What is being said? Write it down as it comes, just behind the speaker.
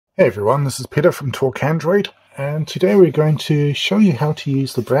Hey everyone, this is Peter from TalkAndroid, and today we're going to show you how to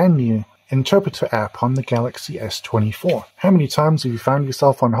use the brand new Interpretor app on the Galaxy S24. How many times have you found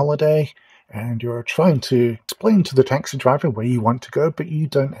yourself on holiday and you're trying to explain to the taxi driver where you want to go, but you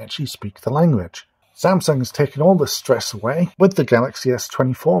don't actually speak the language? Samsung has taken all this stress away with the Galaxy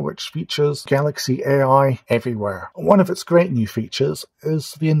S24, which features Galaxy AI everywhere. One of its great new features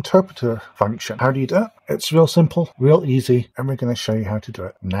is the Interpretor function. How do you do it? It's real simple, real easy, and we're going to show you how to do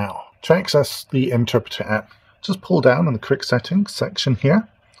it now. To access the Interpretor app, just pull down on the Quick Settings section here.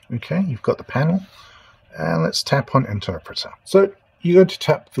 Okay, you've got the panel, and let's tap on Interpreter. So you're going to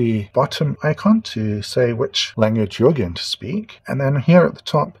tap the bottom icon to say which language you're going to speak, and then here at the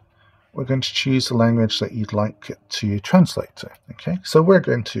top, we're going to choose the language that you'd like it to translate to. Okay, so we're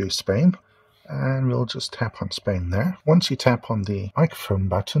going to Spain, and we'll just tap on Spain there. Once you tap on the microphone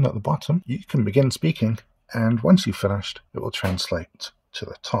button at the bottom, you can begin speaking, and once you've finished, it will translate to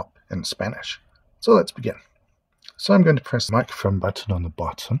the top in Spanish. So let's begin. So I'm going to press the microphone button on the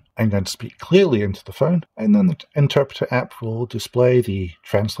bottom. I'm going to speak clearly into the phone, and then the Interpretor app will display the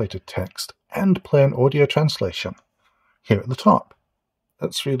translated text and play an audio translation here at the top.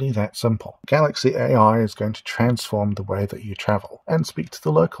 It's really that simple. Galaxy AI is going to transform the way that you travel and speak to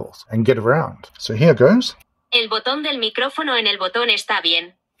the locals and get around. So here goes. El botón del micrófono en el botón está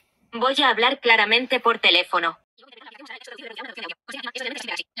bien. Voy a hablar claramente por teléfono.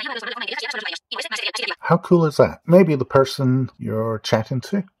 How cool is that? Maybe the person you're chatting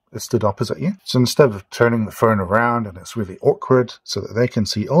to is stood opposite you. So instead of turning the phone around and it's really awkward so that they can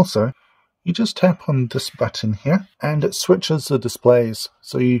see also, you just tap on this button here and it switches the displays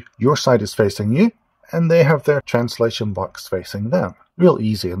so your side is facing you and they have their translation box facing them. Real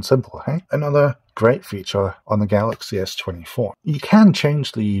easy and simple, hey? Another great feature on the Galaxy S24. You can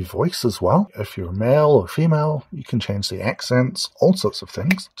change the voice as well. If you're male or female, you can change the accents, all sorts of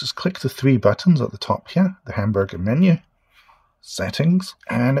things. Just click the three buttons at the top here, the hamburger menu, settings,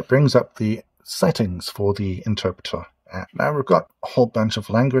 and it brings up the settings for the Interpreter app. Now we've got a whole bunch of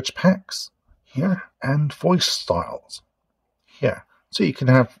language packs here and voice styles here. So you can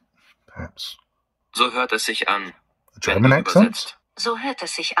have perhaps So hört es sich an, a German accent. So hört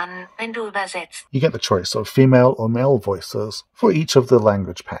es sich an, wenn du übersetzt. You get the choice of female or male voices for each of the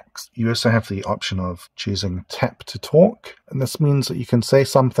language packs. You also have the option of choosing tap to talk, and this means that you can say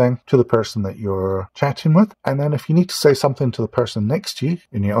something to the person that you're chatting with, and then if you need to say something to the person next to you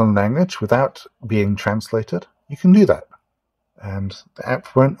in your own language without being translated, you can do that. And the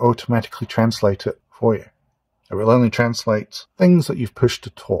app won't automatically translate it for you. It will only translate things that you've pushed to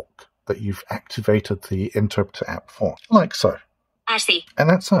talk, that you've activated the Interpreter app for, like so. Así. And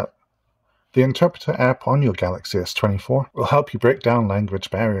that's it. The Interpreter app on your Galaxy S24 will help you break down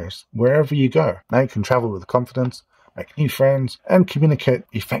language barriers wherever you go. Now you can travel with confidence, make new friends, and communicate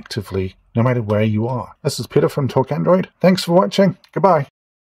effectively no matter where you are. This is Peter from TalkAndroid. Thanks for watching. Goodbye.